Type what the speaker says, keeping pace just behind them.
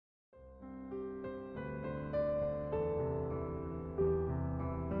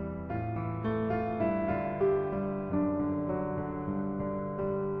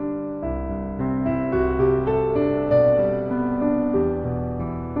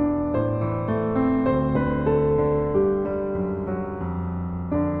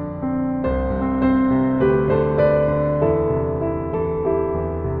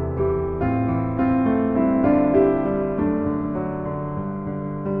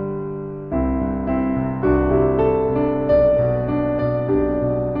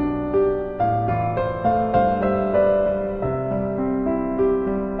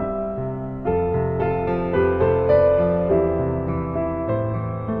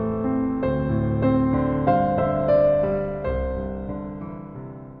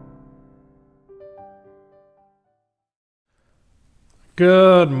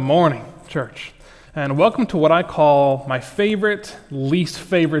Good morning, church, and welcome to what I call my favorite, least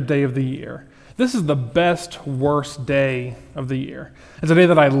favorite day of the year. This is the best, worst day of the year. It's a day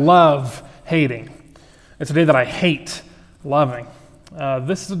that I love hating. It's a day that I hate loving.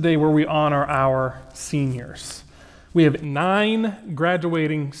 This is a day where we honor our seniors. We have 9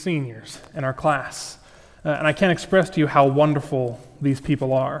 graduating seniors in our class, and I can't express to you how wonderful these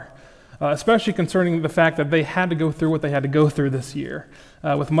people are. Especially concerning the fact that they had to go through what they had to go through this year,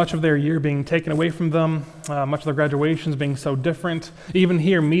 with much of their year being taken away from them, much of their graduations being so different, even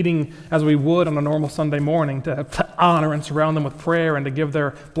here meeting as we would on a normal Sunday morning to honor and surround them with prayer and to give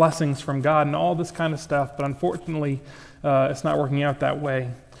their blessings from God and all this kind of stuff, but unfortunately it's not working out that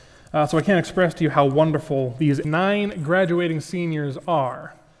way. So I can't express to you how wonderful these 9 graduating seniors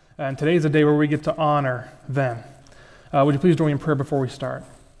are, and today's a day where we get to honor them. Would you please join me in prayer before we start?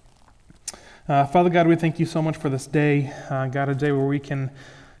 Father God, we thank you so much for this day, God, a day where we can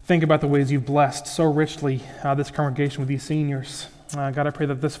think about the ways you've blessed so richly this congregation with these seniors. God, I pray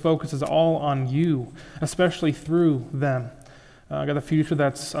that this focus is all on you, especially through them. God, the future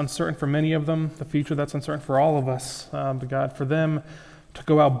that's uncertain for many of them, the future that's uncertain for all of us, but God, for them to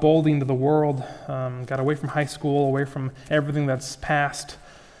go out boldly into the world, God, away from high school, away from everything that's past,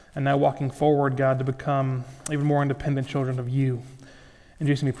 and now walking forward, God, to become even more independent children of you. In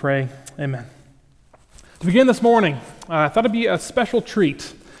Jesus' name we pray, amen. To begin this morning, I thought it'd be a special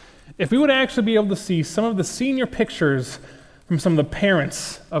treat if we would actually be able to see some of the senior pictures from some of the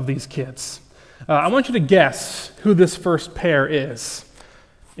parents of these kids. I want you to guess who this first pair is.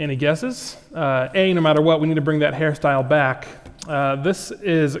 Any guesses? No matter what, we need to bring that hairstyle back. This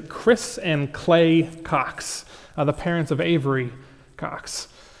is Chris and Clay Cox, the parents of Avery Cox.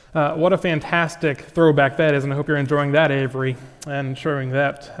 What a fantastic throwback that is, and I hope you're enjoying that, Avery, and showing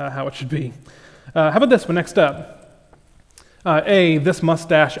that how it should be. How about this one next up? This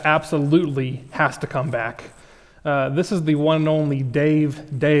mustache absolutely has to come back. This is the one and only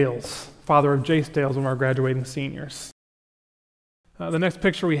Dave Dales, father of Jace Dales, one of our graduating seniors. The next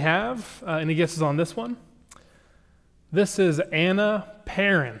picture we have, any guesses on this one? This is Anna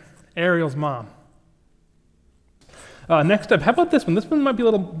Perrin, Ariel's mom. Next up, how about this one? This one might be a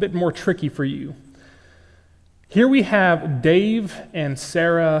little bit more tricky for you. Here we have Dave and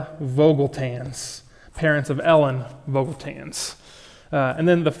Sarah Vogeltans, parents of Ellen Vogeltans. And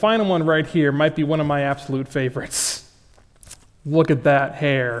then the final one right here might be one of my absolute favorites. Look at that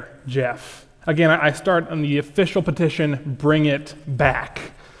hair, Jeff. Again, I start on the official petition, bring it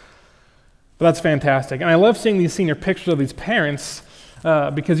back. But that's fantastic. And I love seeing these senior pictures of these parents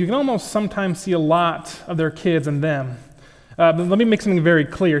because you can almost sometimes see a lot of their kids in them. But let me make something very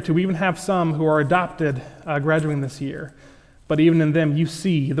clear, too. We even have some who are adopted graduating this year. But even in them, you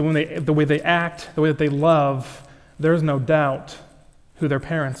see the way they act, the way that they love, there's no doubt who their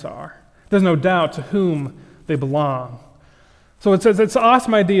parents are. There's no doubt to whom they belong. So it's an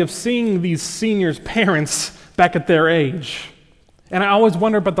awesome idea of seeing these seniors' parents back at their age. And I always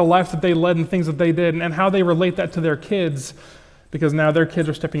wonder about the life that they led and things that they did and how they relate that to their kids, because now their kids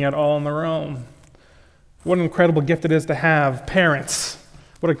are stepping out all on their own. What an incredible gift it is to have parents.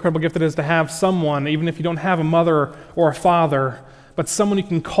 What an incredible gift it is to have someone, even if you don't have a mother or a father, but someone you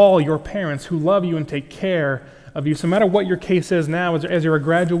can call your parents who love you and take care of you. So no matter what your case is now, as you're a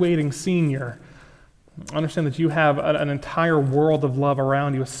graduating senior, understand that you have an entire world of love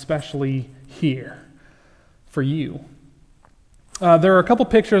around you, especially here for you. There are a couple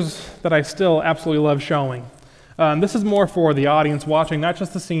pictures that I still absolutely love showing. This is more for the audience watching, not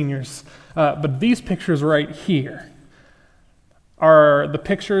just the seniors, but these pictures right here are the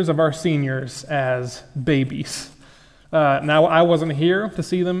pictures of our seniors as babies. Now, I wasn't here to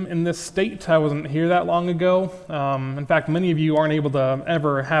see them in this state. I wasn't here that long ago. In fact, many of you aren't able to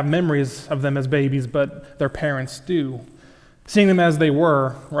ever have memories of them as babies, but their parents do. Seeing them as they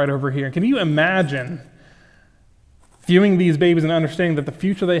were right over here. Can you imagine viewing these babies and understanding that the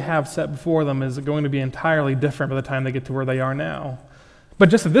future they have set before them is going to be entirely different by the time they get to where they are now? But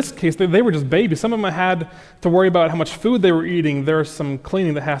just in this case, they were just babies. Some of them had to worry about how much food they were eating. There's some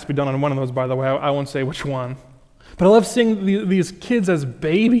cleaning that has to be done on one of those, by the way. I won't say which one. But I love seeing these kids as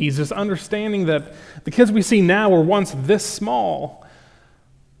babies, just understanding that the kids we see now were once this small.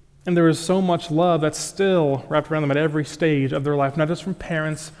 And there is so much love that's still wrapped around them at every stage of their life, not just from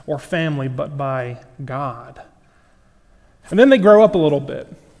parents or family, but by God. And then they grow up a little bit.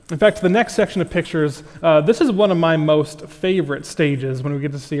 In fact, the next section of pictures, this is one of my most favorite stages when we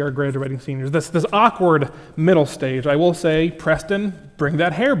get to see our graduating seniors. This awkward middle stage. I will say, Preston, bring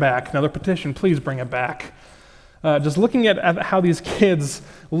that hair back. Another petition, please bring it back. Just looking at how these kids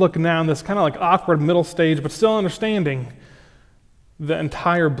look now in this kind of like awkward middle stage, but still understanding the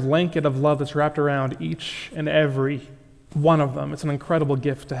entire blanket of love that's wrapped around each and every one of them. It's an incredible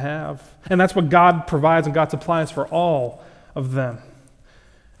gift to have. And that's what God provides and God supplies for all of them.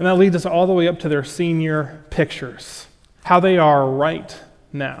 And that leads us all the way up to their senior pictures, how they are right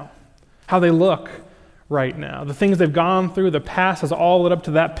now, how they look right now. The things they've gone through, the past has all led up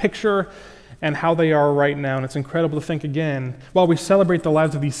to that picture and how they are right now. And it's incredible to think again, while we celebrate the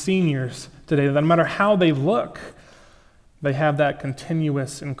lives of these seniors today, that no matter how they look, they have that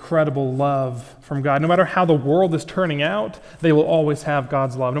continuous, incredible love from God. No matter how the world is turning out, they will always have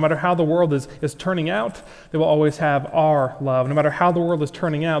God's love. No matter how the world is turning out, they will always have our love. No matter how the world is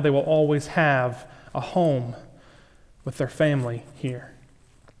turning out, they will always have a home with their family here.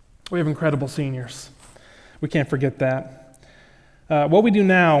 We have incredible seniors. We can't forget that. What we do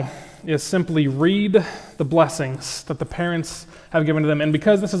now is simply read the blessings that the parents have given to them. And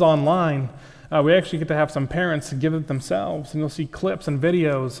because this is online, we actually get to have some parents give it themselves. And you'll see clips and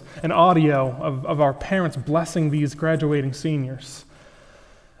videos and audio of our parents blessing these graduating seniors.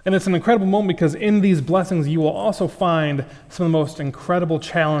 And it's an incredible moment because in these blessings you will also find some of the most incredible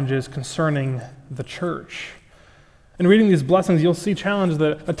challenges concerning the church. In reading these blessings, you'll see challenges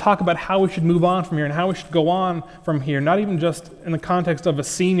that talk about how we should move on from here and how we should go on from here, not even just in the context of a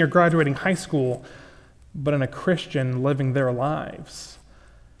senior graduating high school, but in a Christian living their lives.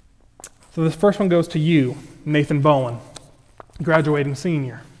 So this first one goes to you, Nathan Bowen, graduating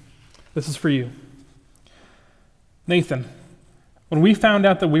senior. This is for you. Nathan, when we found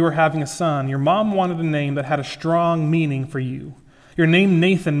out that we were having a son, your mom wanted a name that had a strong meaning for you. Your name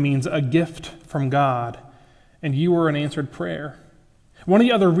Nathan means a gift from God, and you were an answered prayer. One of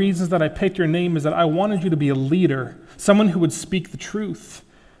the other reasons that I picked your name is that I wanted you to be a leader, someone who would speak the truth.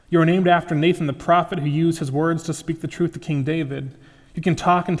 You are named after Nathan the prophet who used his words to speak the truth to King David. You can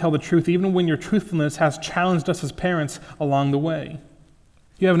talk and tell the truth even when your truthfulness has challenged us as parents along the way.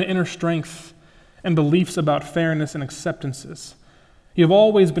 You have an inner strength and beliefs about fairness and acceptances. You have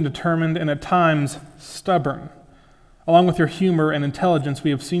always been determined and at times stubborn. Along with your humor and intelligence,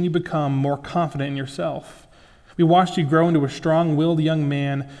 we have seen you become more confident in yourself. We watched you grow into a strong-willed young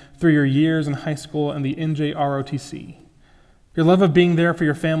man through your years in high school and the NJROTC. Your love of being there for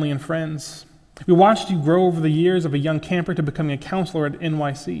your family and friends. We watched you grow over the years of a young camper to becoming a counselor at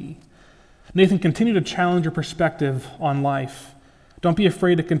NYC. Nathan, continue to challenge your perspective on life. Don't be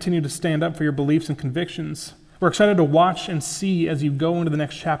afraid to continue to stand up for your beliefs and convictions. We're excited to watch and see as you go into the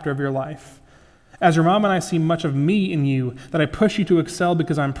next chapter of your life. As your mom and I see much of me in you, that I push you to excel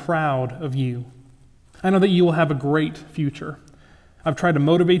because I'm proud of you. I know that you will have a great future. I've tried to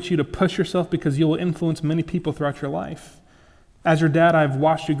motivate you to push yourself because you will influence many people throughout your life. As your dad, I've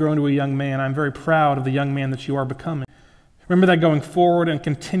watched you grow into a young man. I'm very proud of the young man that you are becoming. Remember that going forward and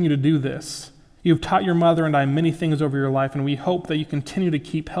continue to do this. You've taught your mother and I many things over your life, and we hope that you continue to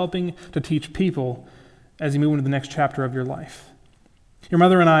keep helping to teach people as you move into the next chapter of your life. Your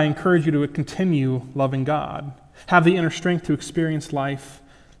mother and I encourage you to continue loving God. Have the inner strength to experience life.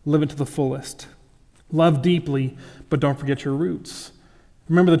 Live it to the fullest. Love deeply, but don't forget your roots.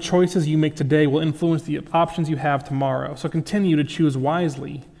 Remember, the choices you make today will influence the options you have tomorrow, so continue to choose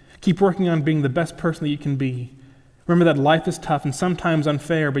wisely. Keep working on being the best person that you can be. Remember that life is tough and sometimes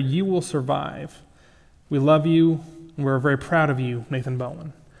unfair, but you will survive. We love you, and we're very proud of you, Nathan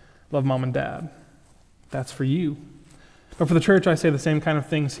Bowen. Love, Mom and Dad. That's for you. But for the church, I say the same kind of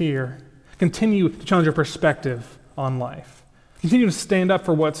things here. Continue to challenge your perspective on life. Continue to stand up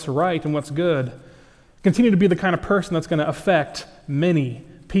for what's right and what's good. Continue to be the kind of person that's going to affect many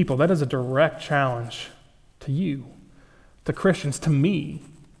people. That is a direct challenge to you, to Christians, to me.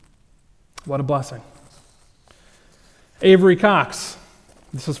 What a blessing. Avery Cox,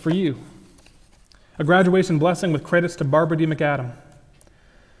 this is for you. A graduation blessing with credits to Barbara D. McAdam.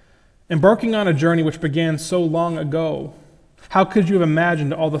 Embarking on a journey which began so long ago, how could you have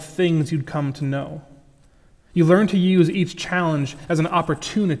imagined all the things you'd come to know? You learned to use each challenge as an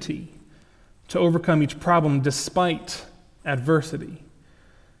opportunity to overcome each problem despite adversity.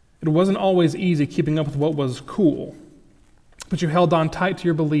 It wasn't always easy keeping up with what was cool, but you held on tight to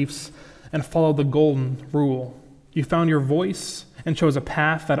your beliefs and followed the golden rule. You found your voice and chose a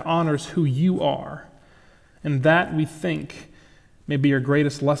path that honors who you are, and that, we think, may be your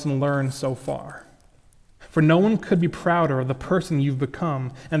greatest lesson learned so far. For no one could be prouder of the person you've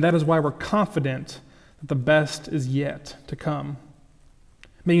become, and that is why we're confident that the best is yet to come.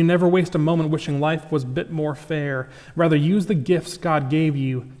 May you never waste a moment wishing life was a bit more fair. Rather, use the gifts God gave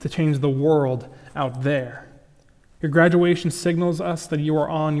you to change the world out there. Your graduation signals us that you are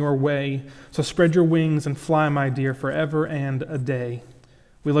on your way, so spread your wings and fly, my dear, forever and a day.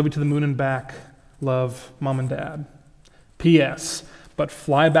 We love you to the moon and back. Love, Mom and Dad. P.S. But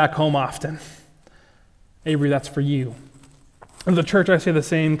fly back home often. Avery, that's for you. As a church, I say the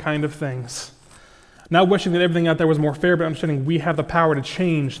same kind of things. Not wishing that everything out there was more fair, but understanding we have the power to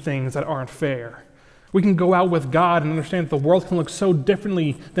change things that aren't fair. We can go out with God and understand that the world can look so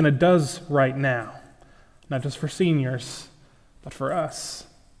differently than it does right now. Not just for seniors, but for us.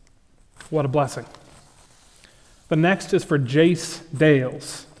 What a blessing. The next is for Jace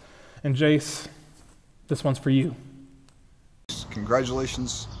Dales. And Jace, this one's for you.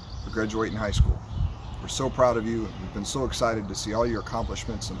 Congratulations for graduating high school. We're so proud of you. We've been so excited to see all your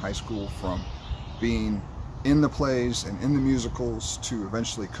accomplishments in high school, from being in the plays and in the musicals to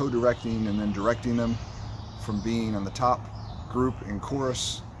eventually co-directing and then directing them, from being on the top group in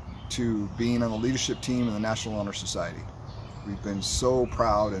chorus to being on the leadership team in the National Honor Society. We've been so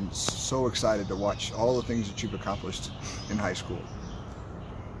proud and so excited to watch all the things that you've accomplished in high school.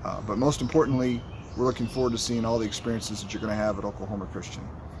 But most importantly, we're looking forward to seeing all the experiences that you're going to have at Oklahoma Christian.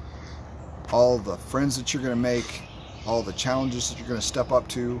 All the friends that you're going to make, all the challenges that you're going to step up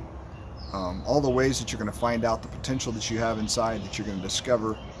to, all the ways that you're going to find out the potential that you have inside that you're going to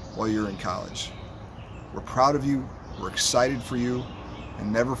discover while you're in college. We're proud of you, we're excited for you,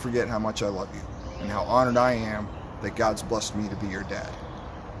 and never forget how much I love you and how honored I am that God's blessed me to be your dad.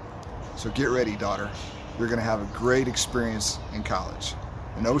 So get ready, daughter. You're going to have a great experience in college.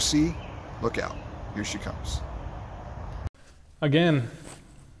 And OC, look out. Here she comes. Again,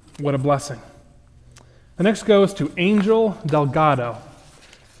 what a blessing. The next goes to Angel Delgado.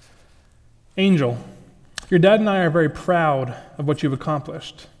 Angel, your dad and I are very proud of what you've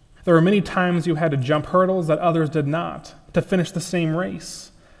accomplished. There were many times you had to jump hurdles that others did not to finish the same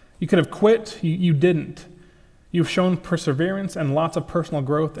race. You could have quit, you didn't. You've shown perseverance and lots of personal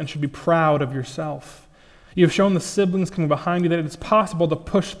growth and should be proud of yourself. You have shown the siblings coming behind you that it's possible to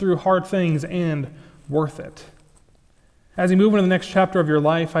push through hard things and worth it. As you move into the next chapter of your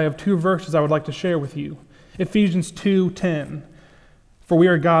life, I have 2 verses I would like to share with you. Ephesians 2:10. For we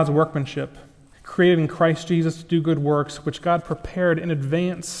are God's workmanship, created in Christ Jesus to do good works, which God prepared in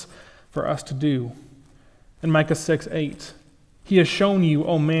advance for us to do. And Micah 6:8. He has shown you,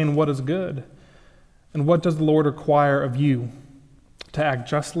 O man, what is good. And what does the Lord require of you? To act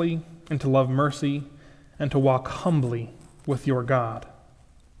justly and to love mercy and to walk humbly with your God.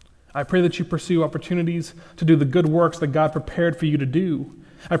 I pray that you pursue opportunities to do the good works that God prepared for you to do.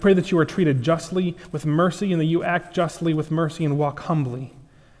 I pray that you are treated justly with mercy and that you act justly with mercy and walk humbly.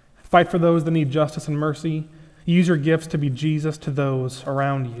 Fight for those that need justice and mercy. Use your gifts to be Jesus to those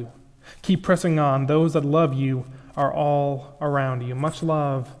around you. Keep pressing on. Those that love you are all around you. Much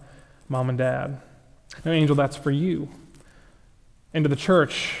love, Mom and Dad. Now, Angel, that's for you. And to the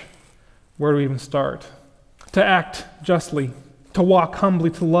church, where do we even start? To act justly, to walk humbly,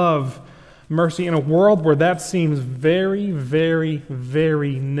 to love mercy in a world where that seems very, very,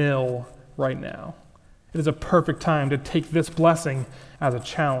 very nil right now. It is a perfect time to take this blessing as a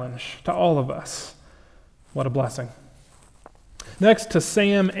challenge to all of us. What a blessing. Next, to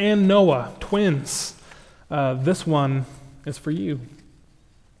Sam and Noah, twins. This one is for you.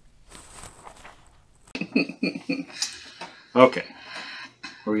 Okay.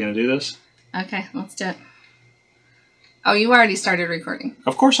 Are we going to do this? Okay, let's do it. Oh, you already started recording.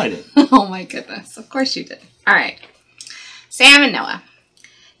 Of course I did. Oh my goodness. Of course you did. All right. Sam and Noah,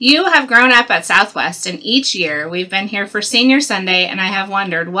 you have grown up at Southwest, and each year we've been here for Senior Sunday, and I have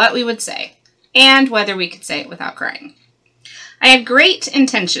wondered what we would say and whether we could say it without crying. I had great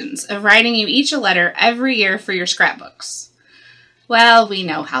intentions of writing you each a letter every year for your scrapbooks. Well, we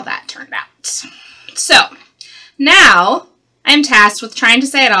know how that turned out. So, now I'm tasked with trying to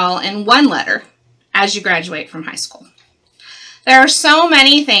say it all in one letter as you graduate from high school. There are so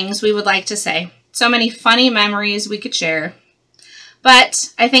many things we would like to say, so many funny memories we could share,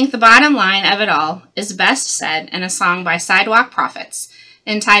 but I think the bottom line of it all is best said in a song by Sidewalk Prophets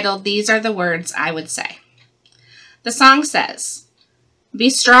entitled These Are the Words I Would Say. The song says,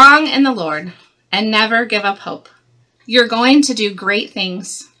 "Be strong in the Lord and never give up hope. You're going to do great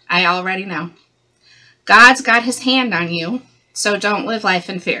things, I already know. God's got his hand on you, so don't live life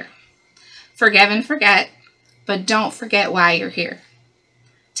in fear. Forgive and forget, but don't forget why you're here.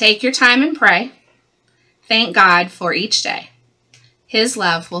 Take your time and pray. Thank God for each day. His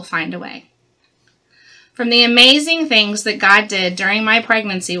love will find a way." From the amazing things that God did during my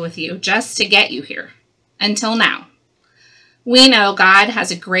pregnancy with you just to get you here, until now, we know God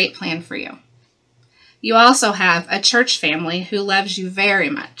has a great plan for you. You also have a church family who loves you very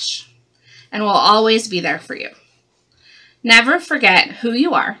much and will always be there for you. Never forget who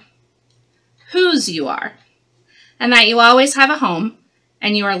you are, whose you are, and that you always have a home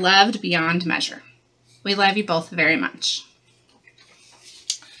and you are loved beyond measure. We love you both very much.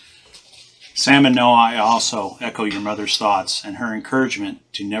 Sam and Noah, I also echo your mother's thoughts and her encouragement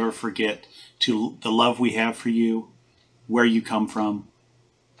to never forget the love we have for you, where you come from,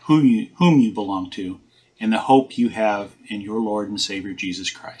 whom you belong to, and the hope you have in your Lord and Savior Jesus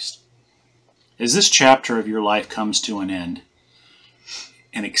Christ. As this chapter of your life comes to an end,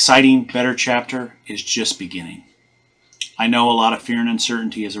 an exciting, better chapter is just beginning. I know a lot of fear and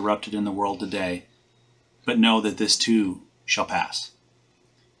uncertainty has erupted in the world today, but know that this too shall pass.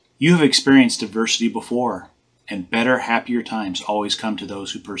 You have experienced adversity before, and better, happier times always come to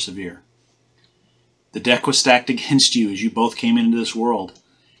those who persevere. The deck was stacked against you as you both came into this world,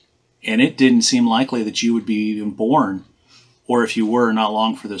 and it didn't seem likely that you would be even born, or if you were, not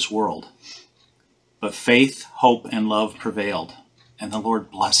long for this world. But faith, hope, and love prevailed, and the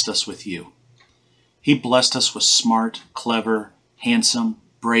Lord blessed us with you. He blessed us with smart, clever, handsome,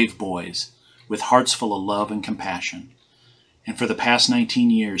 brave boys, with hearts full of love and compassion. And for the past 19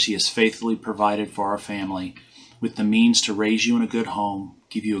 years, He has faithfully provided for our family with the means to raise you in a good home,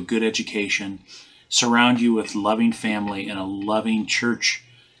 give you a good education, surround you with loving family and a loving church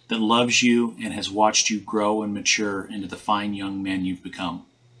that loves you and has watched you grow and mature into the fine young men you've become.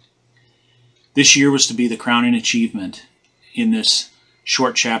 This year was to be the crowning achievement in this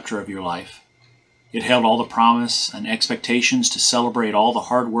short chapter of your life. It held all the promise and expectations to celebrate all the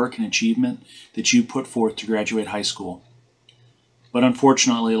hard work and achievement that you put forth to graduate high school. But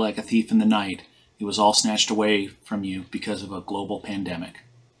unfortunately, like a thief in the night, it was all snatched away from you because of a global pandemic.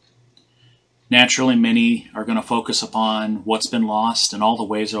 Naturally, many are going to focus upon what's been lost and all the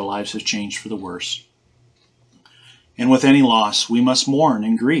ways our lives have changed for the worse. And with any loss, we must mourn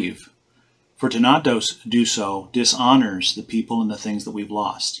and grieve, for to not do so dishonors the people and the things that we've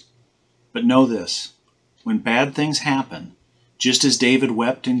lost. But know this, when bad things happen, just as David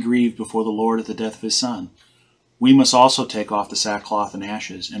wept and grieved before the Lord at the death of his son, we must also take off the sackcloth and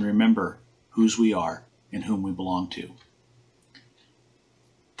ashes and remember whose we are and whom we belong to.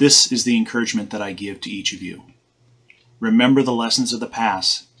 This is the encouragement that I give to each of you. Remember the lessons of the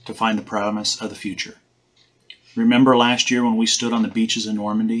past to find the promise of the future. Remember last year when we stood on the beaches of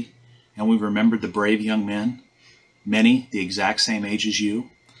Normandy and we remembered the brave young men, many the exact same age as you,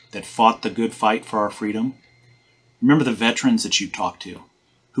 that fought the good fight for our freedom. Remember the veterans that you talked to,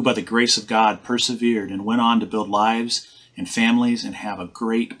 who by the grace of God persevered and went on to build lives and families and have a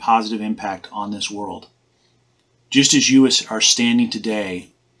great positive impact on this world. Just as you are standing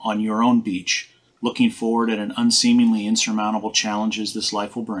today on your own beach, looking forward at an unseemingly insurmountable challenges this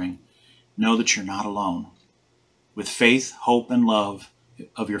life will bring, know that you're not alone. With faith, hope, and love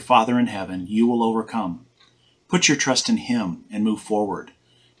of your Father in heaven, you will overcome. Put your trust in Him and move forward,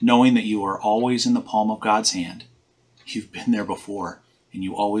 knowing that you are always in the palm of God's hand. You've been there before, and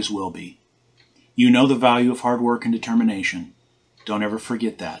you always will be. You know the value of hard work and determination. Don't ever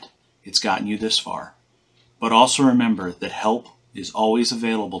forget that. It's gotten you this far. But also remember that help is always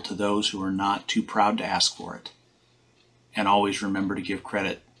available to those who are not too proud to ask for it. And always remember to give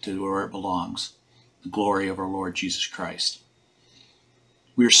credit to where it belongs, the glory of our Lord Jesus Christ.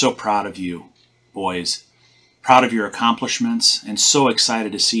 We are so proud of you, boys, proud of your accomplishments, and so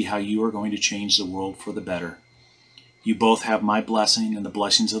excited to see how you are going to change the world for the better. You both have my blessing and the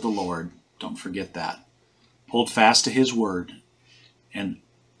blessings of the Lord. Don't forget that. Hold fast to His word and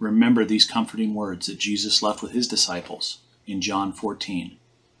remember these comforting words that Jesus left with His disciples in John 14.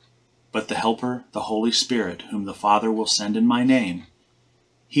 But the Helper, the Holy Spirit, whom the Father will send in my name,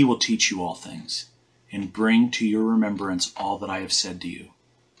 He will teach you all things and bring to your remembrance all that I have said to you.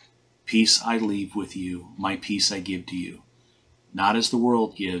 Peace I leave with you, my peace I give to you. Not as the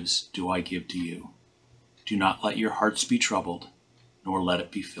world gives, do I give to you. Do not let your hearts be troubled, nor let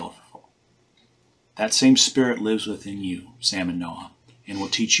it be fearful. That same Spirit lives within you, Sam and Noah, and will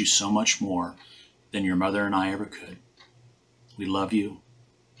teach you so much more than your mother and I ever could. We love you.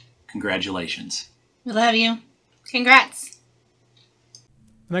 Congratulations. We love you. Congrats.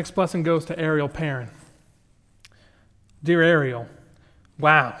 The next blessing goes to Ariel Perrin. Dear Ariel,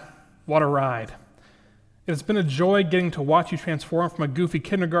 wow, what a ride. It has been a joy getting to watch you transform from a goofy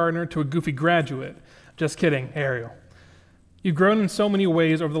kindergartner to a goofy graduate. Just kidding, Ariel. You've grown in so many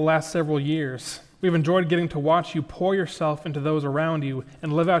ways over the last several years. We've enjoyed getting to watch you pour yourself into those around you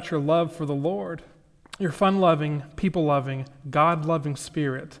and live out your love for the Lord. Your fun-loving, people-loving, God-loving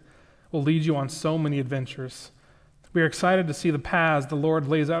spirit will lead you on so many adventures. We are excited to see the paths the Lord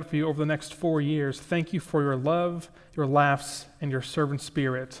lays out for you over the next 4 years. Thank you for your love, your laughs, and your servant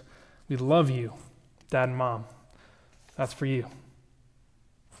spirit. We love you, Dad and Mom. That's for you.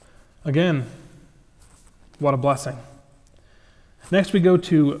 Again, what a blessing. Next we go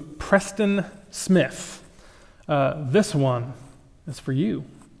to Preston Smith. This one is for you.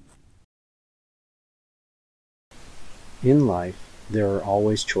 In life, there are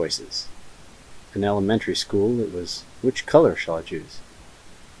always choices. In elementary school, it was, which color shall I choose?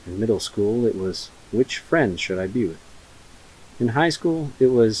 In middle school, it was, which friends should I be with? In high school, it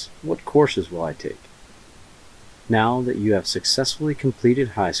was, what courses will I take? Now that you have successfully completed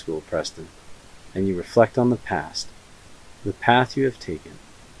high school, Preston, and you reflect on the past, the path you have taken,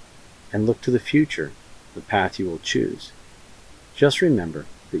 and look to the future, the path you will choose, just remember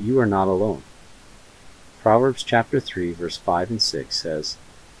that you are not alone. Proverbs chapter 3, verse 5 and 6 says,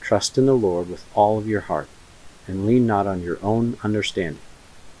 "Trust in the Lord with all of your heart, and lean not on your own understanding.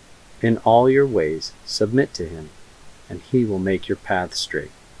 In all your ways submit to him, and he will make your paths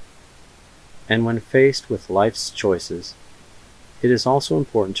straight." And when faced with life's choices, it is also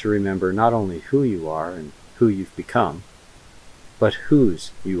important to remember not only who you are and who you've become, but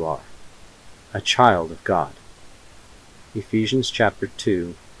whose you are, a child of God. Ephesians chapter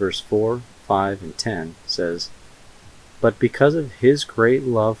 2, verse 4, 5, and 10 says, "But because of his great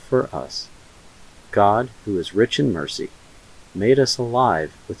love for us, God, who is rich in mercy, made us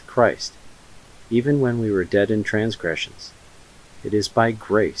alive with Christ, even when we were dead in transgressions. It is by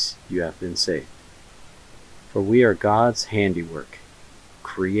grace you have been saved. For we are God's handiwork,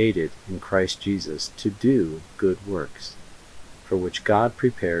 created in Christ Jesus to do good works, for which God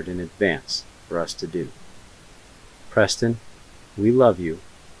prepared in advance for us to do." Preston, we love you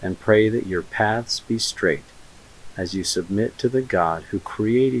and pray that your paths be straight as you submit to the God who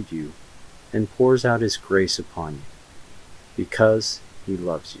created you and pours out his grace upon you, because he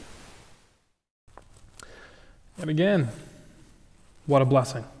loves you. And again, what a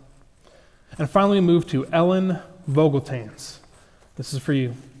blessing. And finally, we move to Ellen Vogeltans. This is for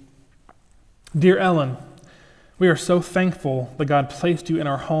you. Dear Ellen, we are so thankful that God placed you in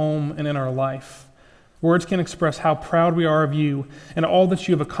our home and in our life. Words can't express how proud we are of you and all that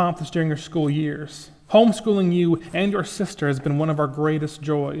you have accomplished during your school years. Homeschooling you and your sister has been one of our greatest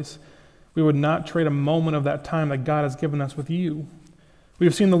joys. We would not trade a moment of that time that God has given us with you. We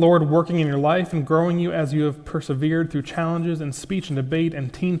have seen the Lord working in your life and growing you as you have persevered through challenges in speech and debate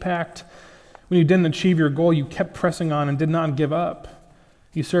and Teen Pact. When you didn't achieve your goal, you kept pressing on and did not give up.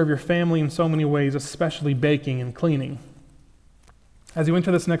 You serve your family in so many ways, especially baking and cleaning. As you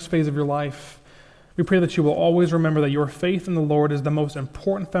enter this next phase of your life, we pray that you will always remember that your faith in the Lord is the most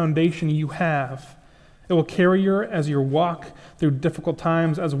important foundation you have. It will carry you as you walk through difficult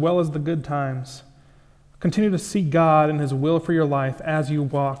times as well as the good times. Continue to seek God and his will for your life as you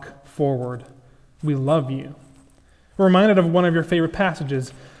walk forward. We love you. We're reminded of one of your favorite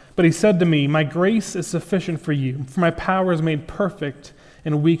passages. "But he said to me, my grace is sufficient for you, for my power is made perfect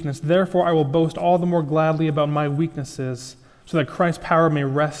in weakness. Therefore I will boast all the more gladly about my weaknesses, so that Christ's power may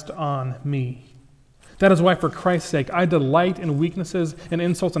rest on me. That is why, for Christ's sake, I delight in weaknesses and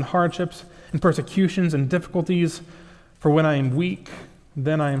insults and hardships and persecutions and difficulties. For when I am weak,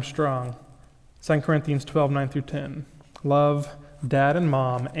 then I am strong." 2 Corinthians 12, 9 through 10. Love, Dad and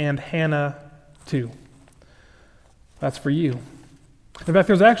Mom, and Hannah, too. That's for you. In fact,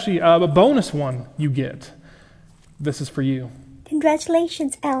 there's actually a bonus one you get. This is for you.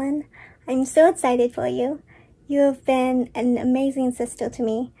 Congratulations, Ellen. I'm so excited for you. You have been an amazing sister to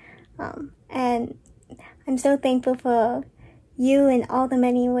me. And I'm so thankful for you and all the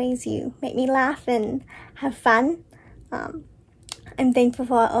many ways you make me laugh and have fun. I'm thankful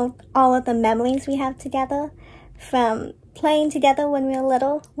for all of the memories we have together, from playing together when we were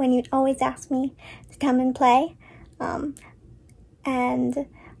little, when you'd always ask me to come and play, and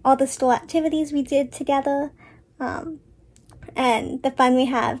all the school activities we did together, and the fun we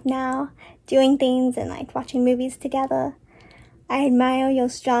have now doing things and like watching movies together. I admire your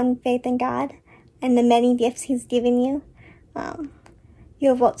strong faith in God and the many gifts he's given you. You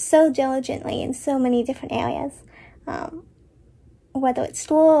have worked so diligently in so many different areas, whether it's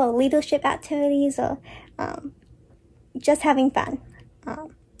school or leadership activities or just having fun.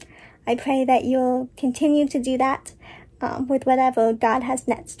 I pray that you'll continue to do that with whatever God has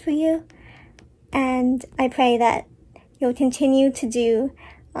next for you. And I pray that you'll continue to do,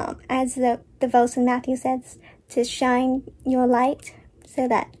 as the verse in Matthew says, to shine your light so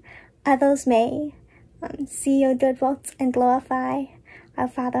that others may see your good works and glorify our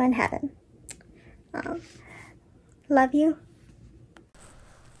Father in heaven. Love you.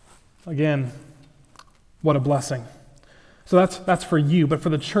 Again, what a blessing. So that's for you, but for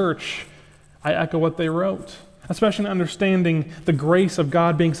the church, I echo what they wrote, especially in understanding the grace of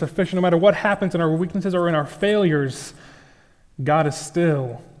God being sufficient. No matter what happens in our weaknesses or in our failures, God is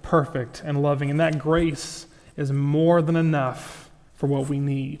still perfect and loving, and that grace is more than enough for what we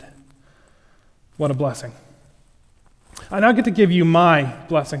need. What a blessing. I now get to give you my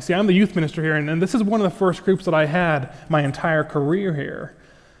blessing. See, I'm the youth minister here, and this is one of the first groups that I had my entire career here,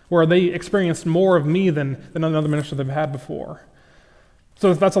 where they experienced more of me than another minister they've had before.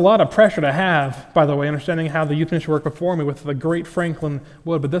 So that's a lot of pressure to have, by the way, understanding how the youth ministry worked before me with the great Franklin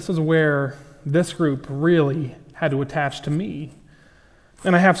Wood, but this is where this group really had to attach to me.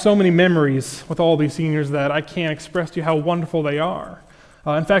 And I have so many memories with all these seniors that I can't express to you how wonderful they are.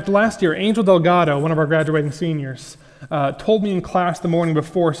 In fact, last year, Angel Delgado, one of our graduating seniors, told me in class the morning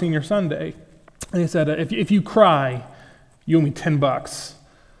before Senior Sunday, and he said, if you cry, you owe me $10.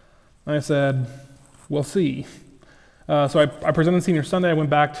 And I said, we'll see. So I presented Senior Sunday, I went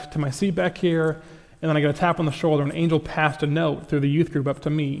back to my seat back here, and then I got a tap on the shoulder, and Angel passed a note through the youth group up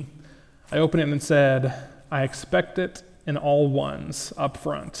to me. I opened it and it said, I expect it in all ones up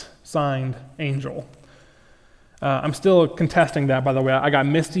front. Signed, Angel. I'm still contesting that, by the way. I got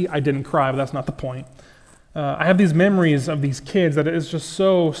misty, I didn't cry, but that's not the point. I have these memories of these kids that it is just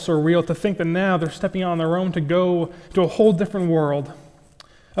so surreal to think that now they're stepping out on their own to go to a whole different world.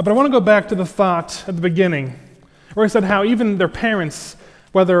 But I want to go back to the thought at the beginning, where I said how even their parents,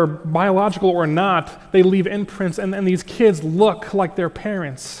 whether biological or not, they leave imprints, and these kids look like their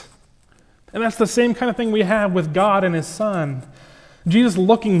parents. And that's the same kind of thing we have with God and His Son. Jesus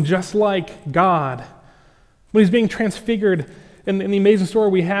looking just like God. When He's being transfigured in the amazing story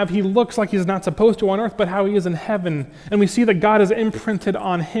we have, He looks like He's not supposed to on earth, but how He is in heaven. And we see that God is imprinted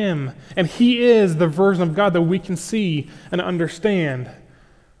on Him, and He is the version of God that we can see and understand.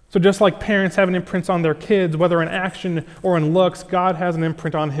 So just like parents have an imprint on their kids, whether in action or in looks, God has an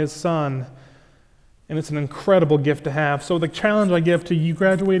imprint on His Son. And it's an incredible gift to have. So the challenge I give to you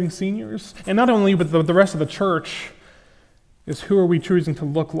graduating seniors, and not only but the rest of the church, is who are we choosing to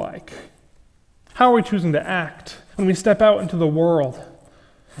look like? How are we choosing to act when we step out into the world?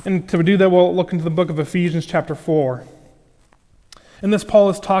 And to do that, we'll look into the book of Ephesians chapter 4. And this Paul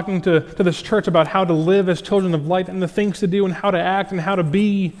is talking to this church about how to live as children of light and the things to do and how to act and how to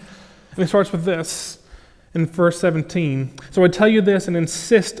be. And he starts with this in verse 17. So I tell you this and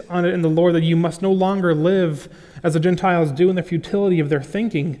insist on it in the Lord that you must no longer live as the Gentiles do in the futility of their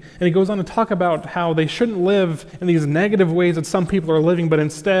thinking. And he goes on to talk about how they shouldn't live in these negative ways that some people are living, but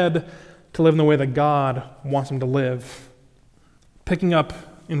instead to live in the way that God wants them to live. Picking up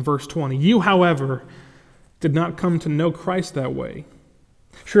in verse 20. You, however, did not come to know Christ that way.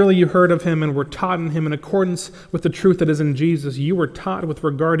 Surely you heard of Him and were taught in Him in accordance with the truth that is in Jesus. You were taught with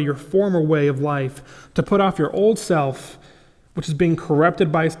regard to your former way of life to put off your old self, which is being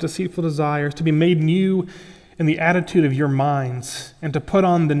corrupted by its deceitful desires, to be made new in the attitude of your minds, and to put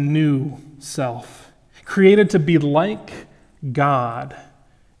on the new self, created to be like God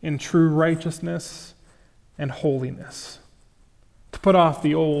in true righteousness and holiness. To put off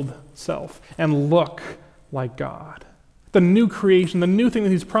the old self and look like God. The new creation, the new thing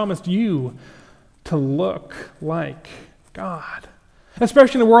that He's promised you, to look like God.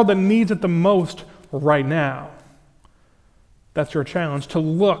 Especially in a world that needs it the most right now. That's your challenge, to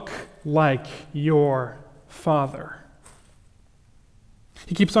look like your Father.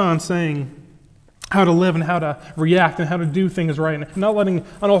 He keeps on saying how to live and how to react and how to do things right, and not letting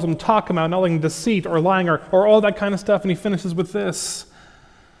unwholesome talk come out, not letting deceit or lying or all that kind of stuff. And he finishes with this.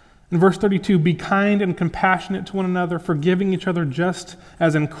 In verse 32, be kind and compassionate to one another, forgiving each other just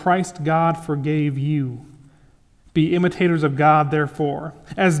as in Christ God forgave you. Be imitators of God, therefore,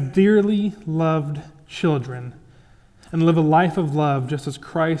 as dearly loved children, and live a life of love just as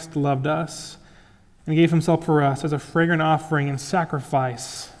Christ loved us and gave Himself for us as a fragrant offering and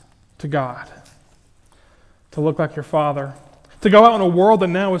sacrifice to God. To look like your Father. To go out in a world that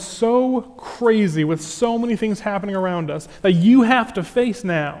now is so crazy with so many things happening around us that you have to face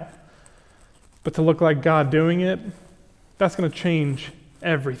now. But to look like God doing it, that's going to change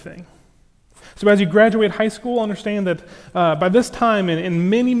everything. So as you graduate high school, understand that by this time, in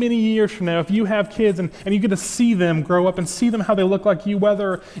many, many years from now, if you have kids and you get to see them grow up and see them how they look like you,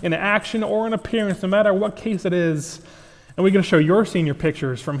 whether in action or in appearance, no matter what case it is, and we're going to show your senior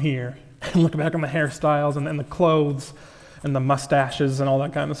pictures from here and look back on the hairstyles and the clothes and the mustaches and all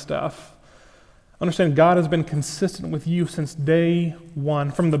that kind of stuff. Understand God has been consistent with you since day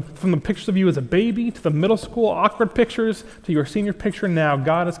one. From the pictures of you as a baby to the middle school awkward pictures to your senior picture now,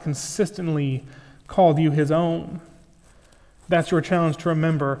 God has consistently called you His own. That's your challenge to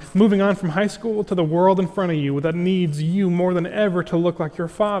remember. Moving on from high school to the world in front of you that needs you more than ever to look like your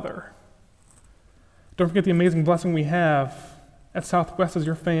Father. Don't forget the amazing blessing we have at Southwest as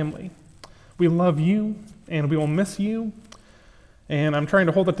your family. We love you and we will miss you. And I'm trying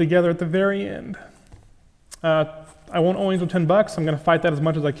to hold it together at the very end. I won't owe Angel $10. I'm going to fight that as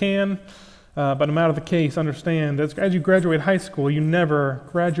much as I can. But no matter the case, understand, as you graduate high school, you never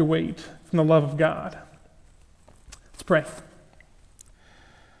graduate from the love of God. Let's pray.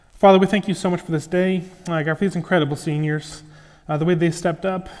 Father, we thank you so much for this day. God, for these incredible seniors, the way they stepped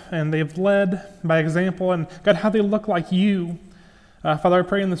up and they've led by example, and God, how they look like you. Father, I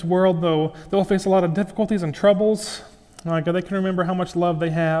pray in this world, though they'll face a lot of difficulties and troubles, God, they can remember how much love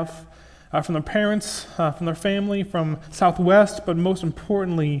they have from their parents, from their family, from Southwest, but most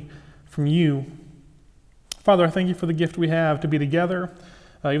importantly, from you. Father, I thank you for the gift we have to be together.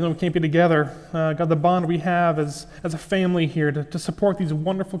 Even though we can't be together, God, the bond we have as a family here to support these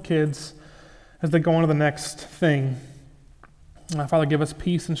wonderful kids as they go on to the next thing. Father, give us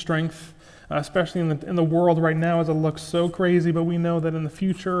peace and strength, especially in the world right now as it looks so crazy, but we know that in the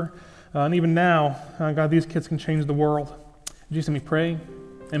future, and even now, God, these kids can change the world. In Jesus' name we pray.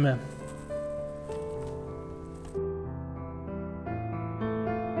 Amen.